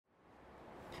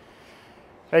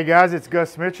Hey guys, it's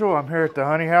Gus Mitchell. I'm here at the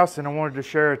Honey House and I wanted to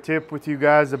share a tip with you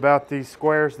guys about these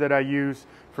squares that I use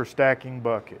for stacking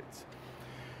buckets.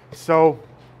 So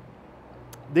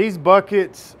these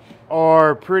buckets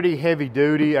are pretty heavy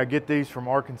duty. I get these from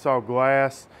Arkansas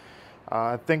Glass.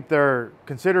 I think they're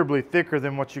considerably thicker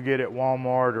than what you get at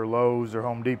Walmart or Lowe's or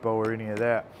Home Depot or any of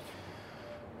that.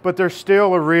 But there's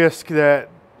still a risk that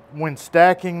when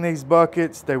stacking these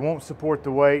buckets, they won't support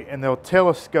the weight and they'll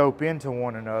telescope into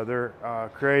one another,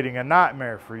 creating a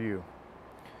nightmare for you.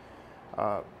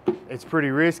 It's pretty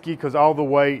risky because all the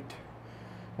weight,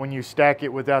 when you stack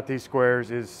it without these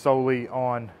squares, is solely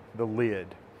on the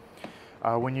lid.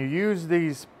 When you use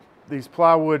these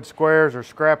plywood squares or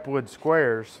scrap wood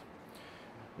squares,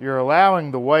 you're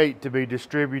allowing the weight to be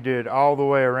distributed all the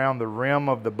way around the rim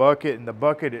of the bucket, and the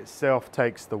bucket itself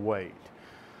takes the weight.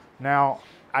 Now,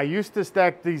 I used to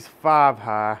stack these 5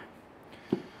 high,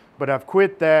 but I've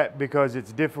quit that because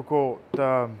it's difficult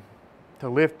to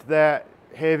lift that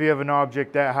heavy of an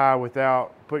object that high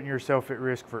without putting yourself at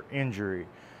risk for injury.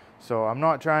 So I'm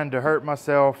not trying to hurt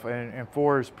myself, and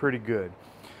 4 is pretty good.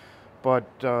 But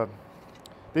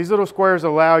these little squares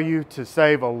allow you to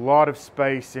save a lot of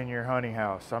space in your honey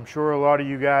house. I'm sure a lot of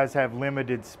you guys have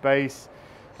limited space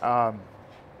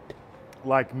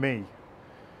like me.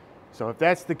 So if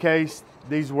that's the case,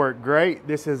 these work great.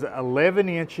 This is 11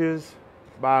 inches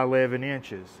by 11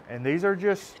 inches. And these are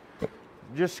just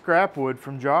scrap wood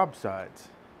from job sites.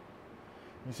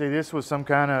 You see, this was some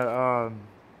kind of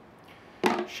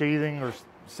sheathing or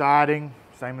siding,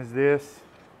 same as this.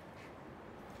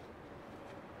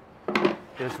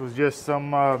 This was just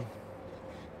some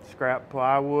scrap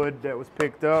plywood that was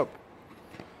picked up.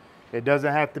 It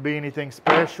doesn't have to be anything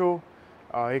special.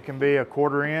 It can be a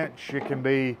 1/4 inch, it can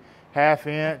be 1/2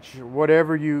 inch,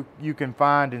 whatever you can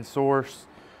find and source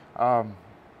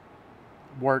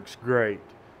works great.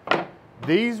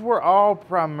 These were all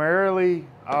primarily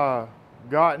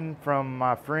gotten from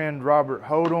my friend Robert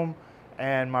Hodum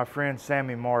and my friend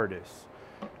Sammy Mardis.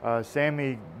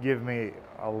 Sammy gave me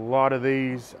a lot of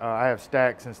these. I have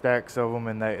stacks and stacks of them,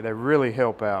 and they really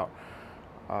help out.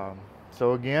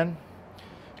 So again,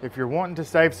 if you're wanting to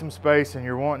save some space and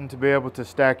you're wanting to be able to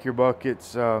stack your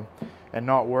buckets and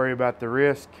not worry about the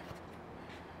risk,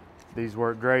 these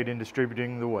work great in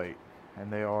distributing the weight.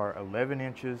 And they are 11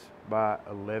 inches by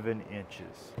 11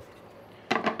 inches.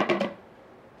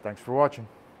 Thanks for watching.